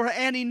don't know where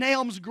Annie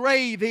Nelm's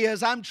grave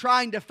is. I'm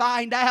trying to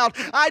find out.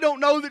 I don't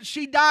know that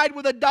she died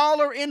with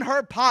 $1 in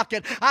her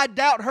pocket. I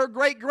doubt her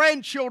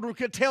great-grandchildren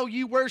could tell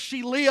you where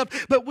she lived,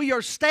 but we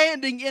are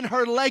standing in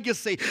her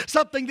legacy.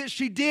 Something that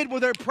she did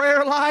with her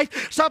prayer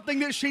life, something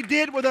that she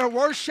did with her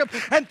worship,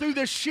 and through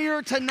the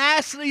sheer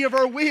tenacity of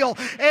her will,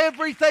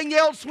 everything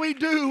else we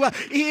do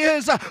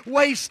is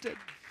wasted.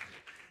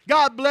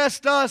 God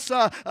blessed us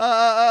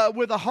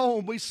with a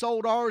home. We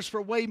sold ours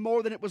for way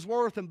more than it was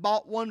worth and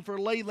bought one for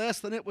way less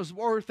than it was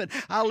worth. And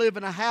I live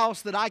in a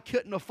house that I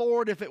couldn't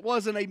afford if it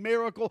wasn't a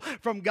miracle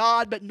from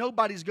God. But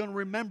nobody's going to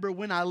remember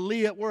where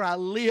I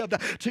lived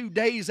 2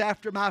 days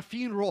after my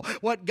funeral.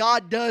 What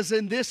God does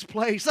in this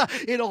place,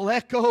 it'll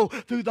echo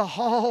through the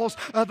halls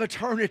of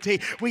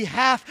eternity. We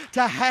have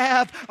to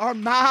have our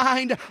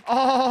mind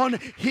on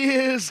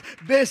His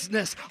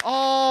business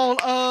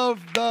all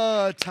of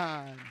the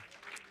time.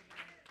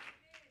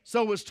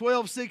 So it's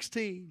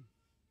 12:16,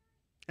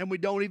 and we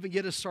don't even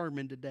get a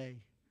sermon today.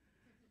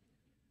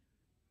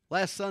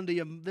 Last Sunday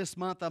of this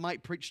month, I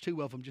might preach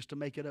 2 of them just to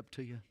make it up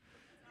to you.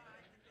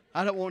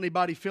 I don't want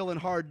anybody feeling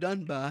hard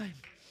done by.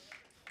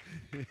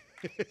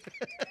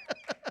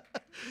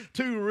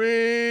 2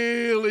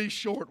 really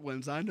short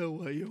ones. I know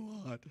what you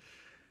want.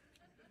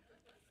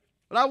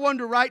 But I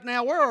wonder right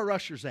now, where are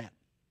ushers at?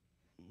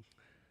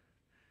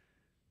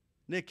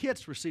 Nick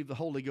Hitz received the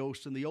Holy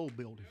Ghost in the old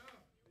building.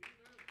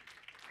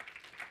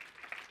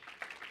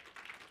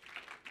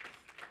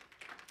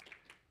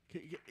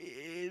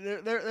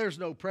 There's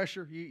no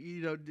pressure.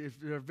 You know, if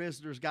there are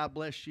visitors, God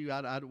bless you.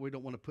 We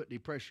don't want to put any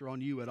pressure on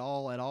you at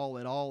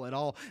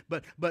all.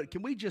 But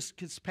can we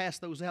just pass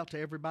those out to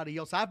everybody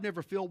else? I've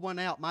never filled one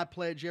out. My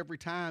pledge every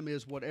time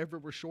is whatever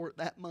we're short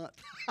that month.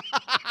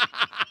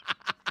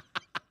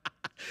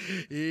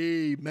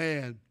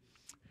 Amen.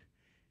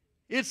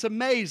 It's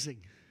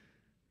amazing.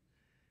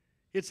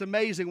 It's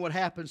amazing what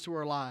happens to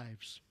our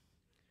lives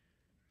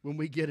when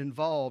we get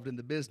involved in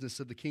the business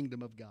of the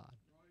kingdom of God.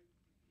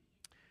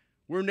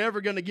 We're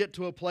never going to get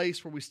to a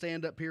place where we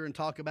stand up here and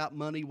talk about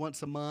money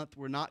once a month.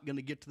 We're not going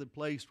to get to the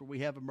place where we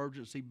have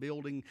emergency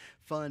building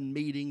fund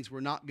meetings.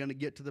 We're not going to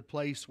get to the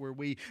place where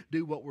we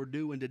do what we're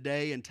doing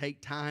today and take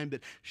time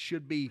that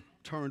should be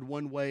turned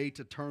one way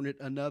to turn it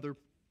another.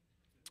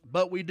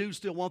 But we do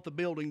still want the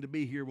building to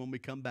be here when we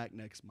come back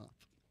next month.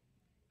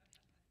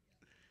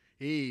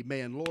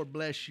 Amen. Lord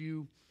bless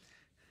you.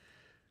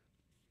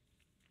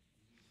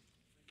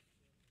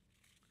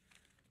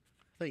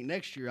 I think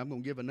next year I'm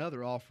going to give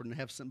another offering and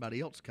have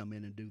somebody else come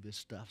in and do this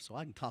stuff so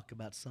I can talk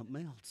about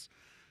something else.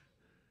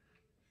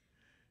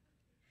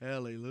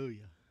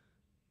 Hallelujah.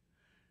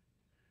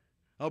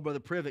 Oh, Brother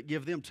Privet,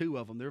 give them 2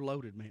 of them. They're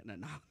loaded, man.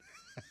 No.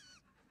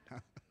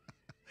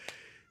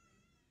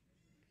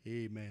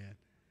 Amen.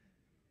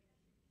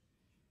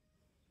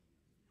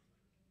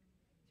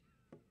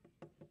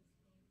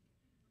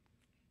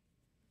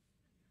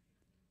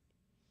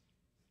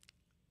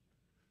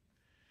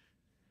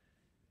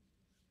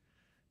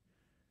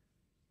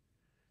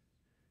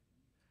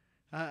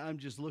 I'm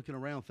just looking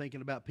around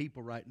thinking about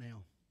people right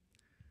now.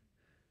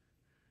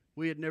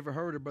 We had never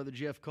heard of Brother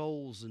Jeff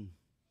Coles, and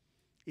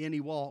in he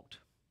walked.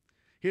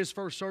 His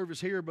first service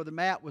here, Brother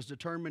Matt was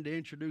determined to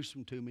introduce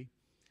him to me.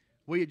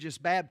 We had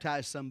just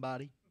baptized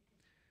somebody,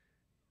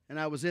 and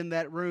I was in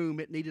that room.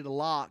 It needed a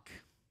lock.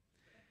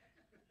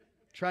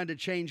 Trying to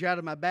change out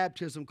of my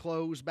baptism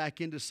clothes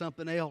back into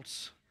something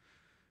else.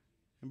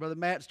 And Brother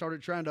Matt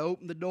started trying to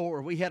open the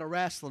door. We had a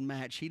wrestling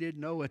match. He didn't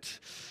know it.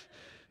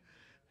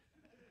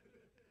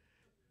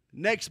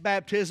 Next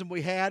baptism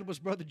we had was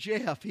Brother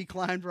Jeff. He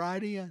climbed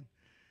right in.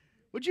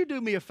 Would you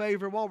do me a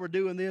favor while we're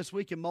doing this?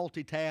 We can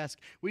multitask.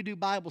 We do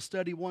Bible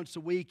study once a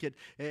week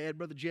at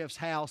Brother Jeff's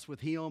house with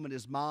him and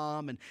his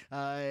mom and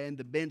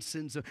the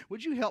Bensons.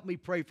 Would you help me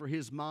pray for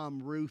his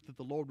mom, Ruth, that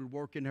the Lord would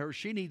work in her?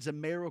 She needs a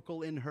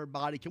miracle in her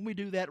body. Can we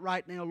do that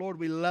right now? Lord,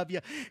 we love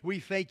you. We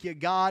thank you,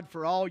 God,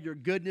 for all your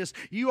goodness.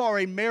 You are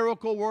a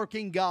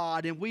miracle-working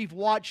God, and we've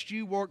watched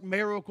you work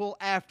miracle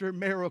after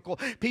miracle.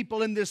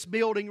 People in this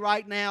building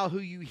right now who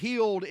you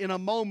healed in a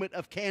moment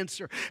of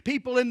cancer.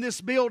 People in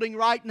this building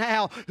right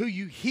now who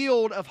you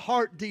healed of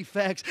heart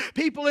defects.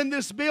 People in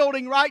this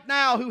building right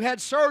now who had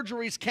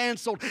surgeries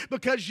canceled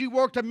because you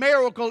worked a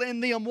miracle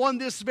in them, one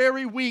this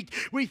very week.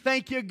 We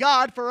thank you,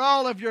 God, for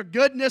all of your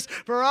goodness,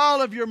 for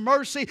all of your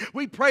mercy.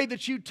 We pray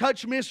that you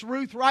touch Miss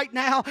Ruth right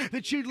now,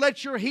 that you'd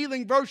let your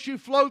healing virtue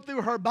flow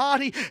through her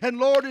body. And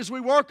Lord, as we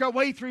work our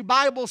way through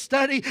Bible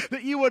study,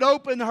 that you would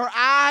open her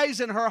eyes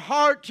and her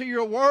heart to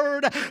your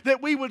word,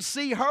 that we would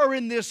see her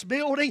in this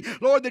building.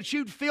 Lord, that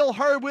you'd fill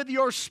her with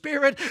your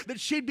spirit, that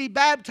she'd be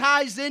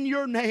baptized in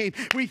your name.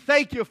 We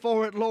thank you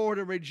for it, Lord,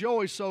 and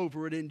rejoice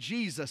over it in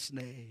Jesus'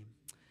 name.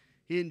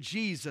 In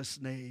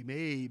Jesus' name,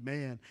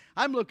 amen.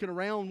 I'm looking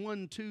around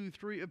 1, 2,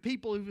 3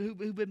 people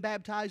who've been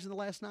baptized in the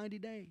last 90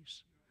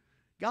 days.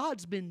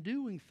 God's been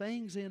doing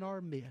things in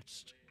our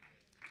midst.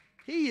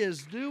 He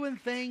is doing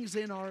things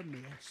in our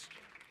midst.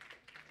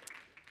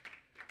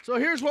 So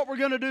here's what we're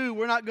going to do.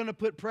 We're not going to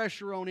put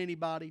pressure on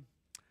anybody.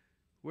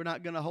 We're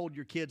not going to hold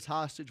your kids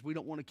hostage. We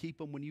don't want to keep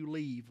them when you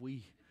leave.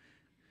 We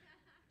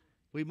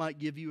might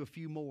give you a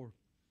few more.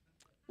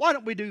 Why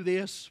don't we do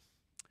this?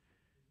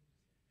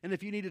 And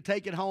if you need to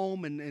take it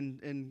home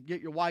and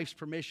get your wife's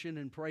permission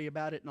and pray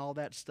about it and all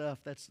that stuff,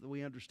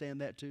 we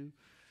understand that too.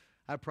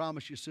 I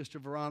promise you, Sister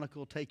Veronica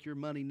will take your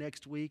money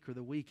next week or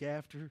the week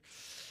after.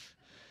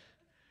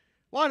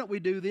 Why don't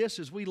we do this?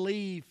 As we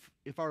leave,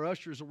 if our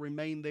ushers will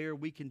remain there,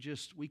 we can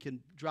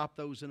drop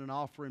those in an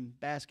offering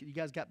basket. You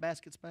guys got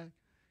baskets back?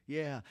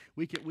 Yeah,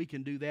 we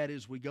can do that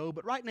as we go.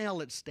 But right now,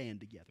 let's stand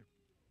together.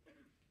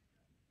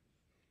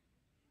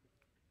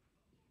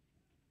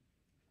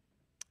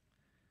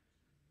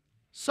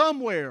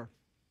 Somewhere,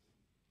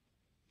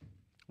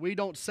 we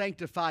don't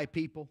sanctify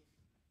people.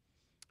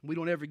 We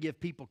don't ever give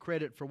people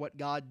credit for what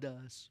God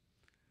does.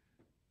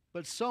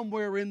 But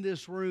somewhere in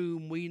this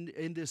room,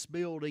 in this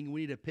building,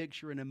 we need a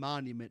picture and a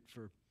monument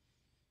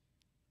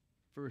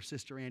for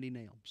Sister Annie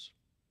Nelms.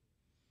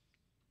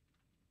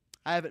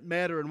 I haven't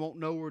met her and won't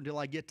know her until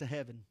I get to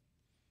heaven.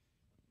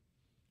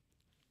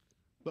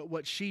 But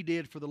what she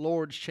did for the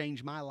Lord's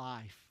changed my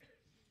life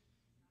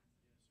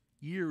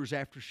years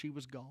after she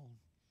was gone.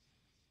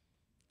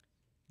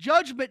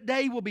 Judgment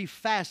Day will be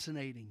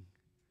fascinating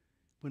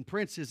when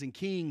princes and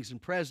kings and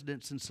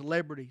presidents and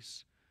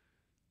celebrities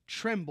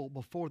tremble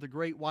before the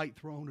great white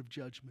throne of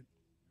judgment.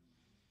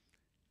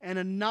 And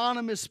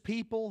anonymous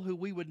people who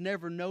we would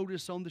never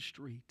notice on the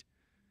street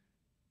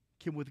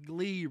can with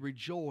glee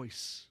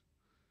rejoice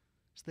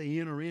as they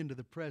enter into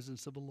the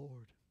presence of the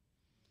Lord.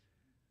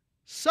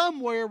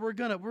 Somewhere we're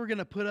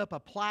gonna put up a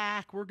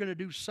plaque. We're gonna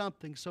do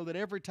something so that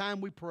every time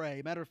we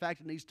pray, matter of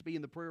fact, it needs to be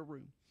in the prayer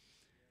room.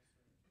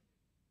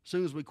 As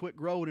soon as we quit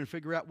growing and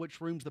figure out which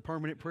room's the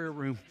permanent prayer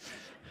room.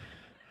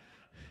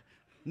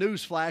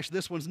 Newsflash,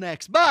 this one's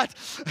next. But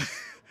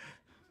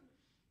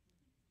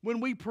when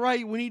we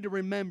pray, we need to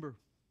remember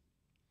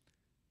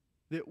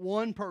that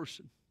one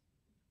person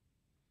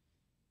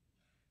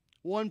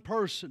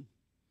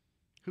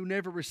who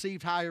never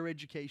received higher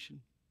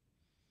education,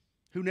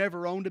 who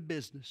never owned a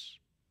business,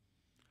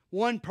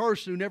 one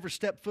person who never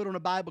stepped foot on a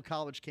Bible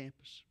college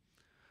campus,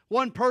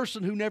 one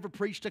person who never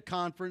preached a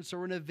conference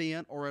or an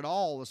event or at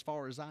all as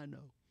far as I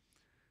know,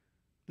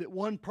 that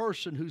one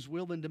person who's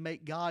willing to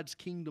make God's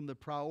kingdom the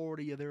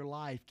priority of their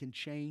life can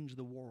change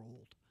the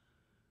world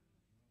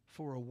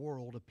for a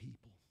world of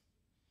people.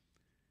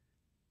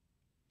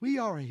 We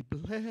are a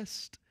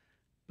blessed,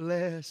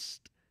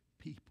 blessed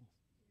people.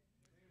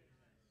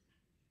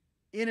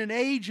 In an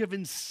age of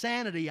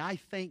insanity, I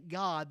thank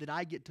God that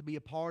I get to be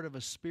a part of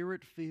a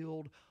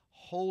Spirit-filled,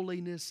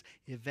 holiness,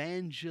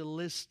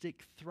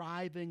 evangelistic,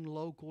 thriving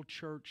local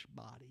church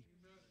body.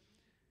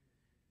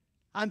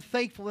 I'm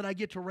thankful that I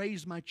get to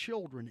raise my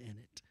children in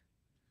it.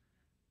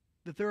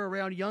 That they're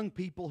around young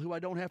people who I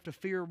don't have to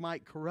fear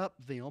might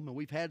corrupt them. And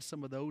we've had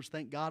some of those.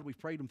 Thank God we've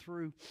prayed them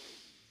through.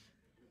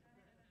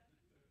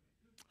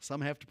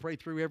 Some have to pray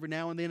through every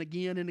now and then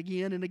again and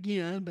again and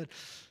again. But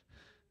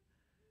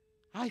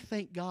I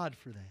thank God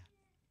for that.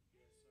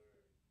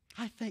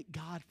 I thank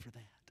God for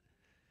that.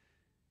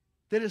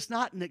 That it's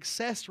not an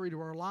accessory to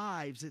our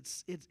lives.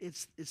 It's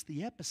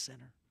the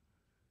epicenter.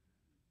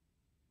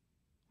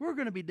 We're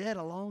going to be dead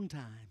a long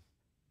time.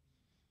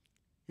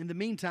 In the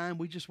meantime,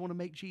 we just want to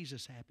make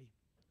Jesus happy.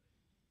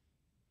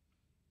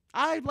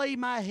 I lay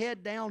my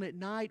head down at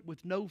night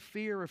with no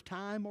fear of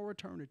time or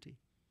eternity.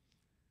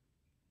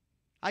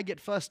 I get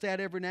fussed at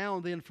every now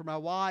and then for my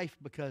wife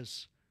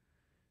because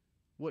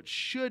what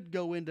should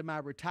go into my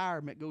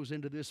retirement goes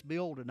into this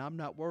building. I'm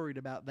not worried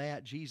about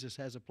that. Jesus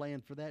has a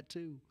plan for that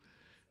too.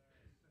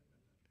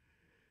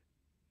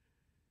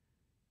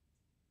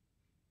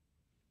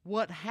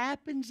 What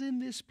happens in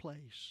this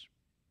place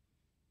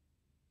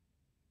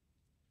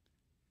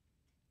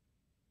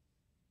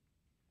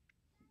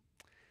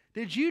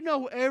did you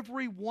know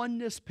every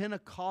Oneness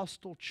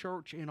Pentecostal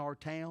church in our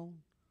town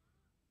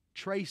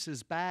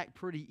traces back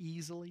pretty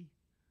easily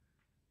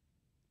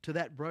to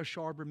that Brush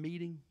Arbor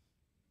meeting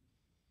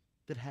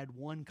that had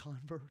one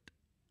convert?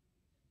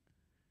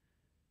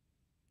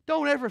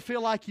 Don't ever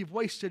feel like you've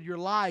wasted your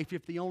life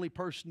if the only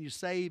person you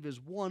save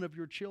is one of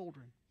your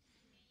children.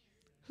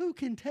 Who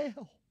can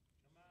tell?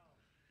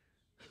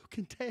 Who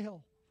can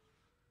tell?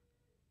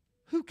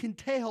 Who can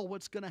tell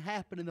what's going to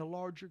happen in the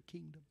larger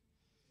kingdom?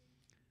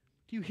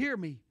 Do you hear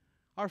me?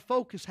 Our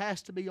focus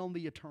has to be on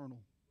the eternal.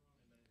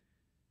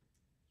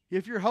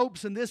 If your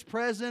hope's in this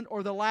present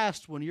or the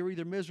last one, you're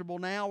either miserable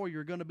now or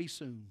you're going to be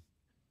soon.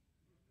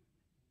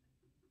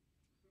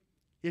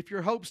 If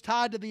your hope's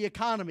tied to the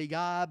economy,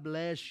 God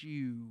bless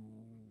you.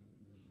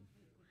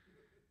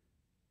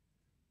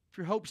 If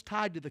your hope's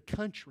tied to the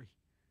country,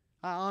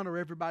 I honor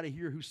everybody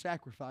here who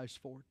sacrificed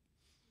for it.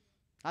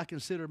 I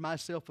consider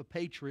myself a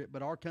patriot,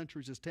 but our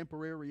country's as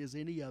temporary as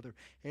any other.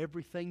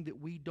 Everything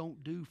that we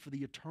don't do for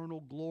the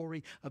eternal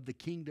glory of the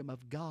kingdom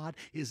of God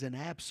is an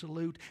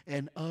absolute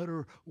and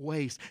utter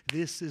waste.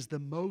 This is the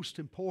most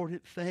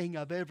important thing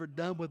I've ever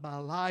done with my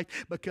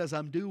life because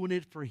I'm doing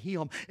it for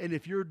Him. And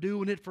if you're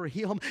doing it for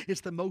Him,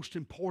 it's the most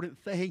important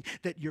thing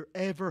that you're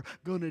ever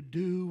going to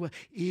do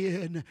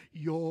in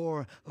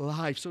your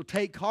life. So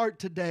take heart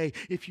today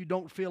if you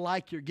don't feel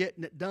like you're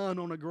getting it done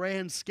on a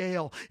grand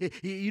scale.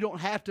 You don't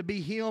have to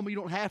be him, you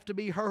don't have to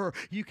be her.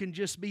 You can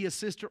just be a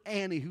Sister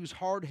Annie who's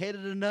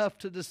hard-headed enough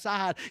to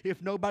decide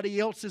if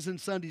nobody else is in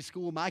Sunday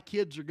school, my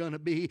kids are going to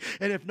be.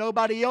 And if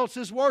nobody else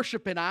is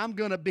worshiping, I'm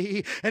going to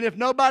be. And if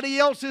nobody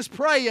else is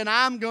praying,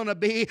 I'm going to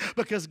be.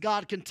 Because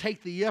God can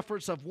take the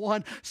efforts of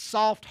one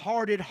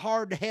soft-hearted,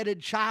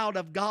 hard-headed child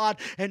of God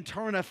and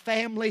turn a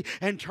family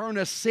and turn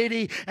a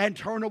city and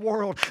turn a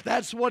world.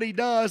 That's what He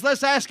does.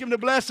 Let's ask Him to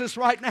bless us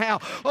right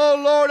now.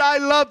 Oh, Lord, I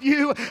love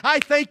You. I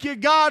thank You,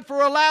 God,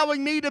 for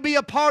allowing me to be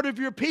a part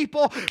of Your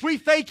people. We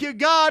thank You,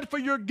 God, for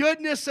Your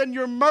goodness and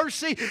Your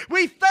mercy.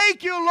 We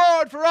thank You,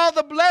 Lord, for all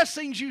the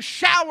blessings You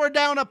shower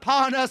down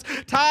upon us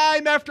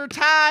time after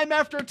time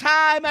after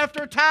time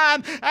after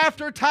time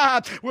after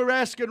time. We're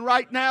asking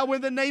right now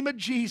in the name of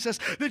Jesus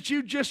that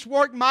You just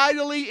work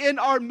mightily in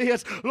our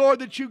midst. Lord,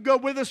 that You go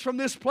with us from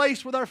this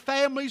place with our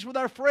families, with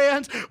our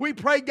friends. We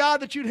pray,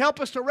 God, that You'd help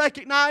us to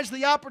recognize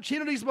the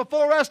opportunities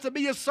before us to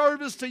be a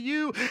service to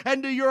You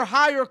and to Your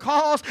higher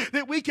cause,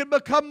 that we can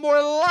become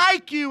more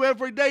like You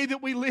every day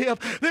that we live,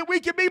 that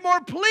we can be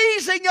more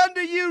pleasing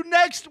unto You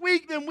next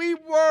week than we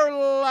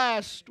were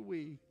last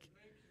week.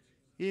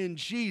 In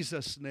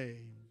Jesus'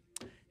 name,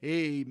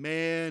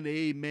 amen,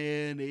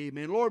 amen,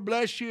 amen. Lord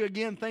bless you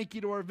again. Thank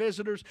you to our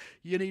visitors.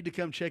 You need to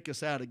come check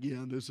us out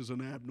again. This is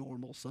an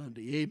abnormal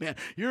Sunday. Amen.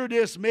 You're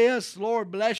dismissed. Lord bless you.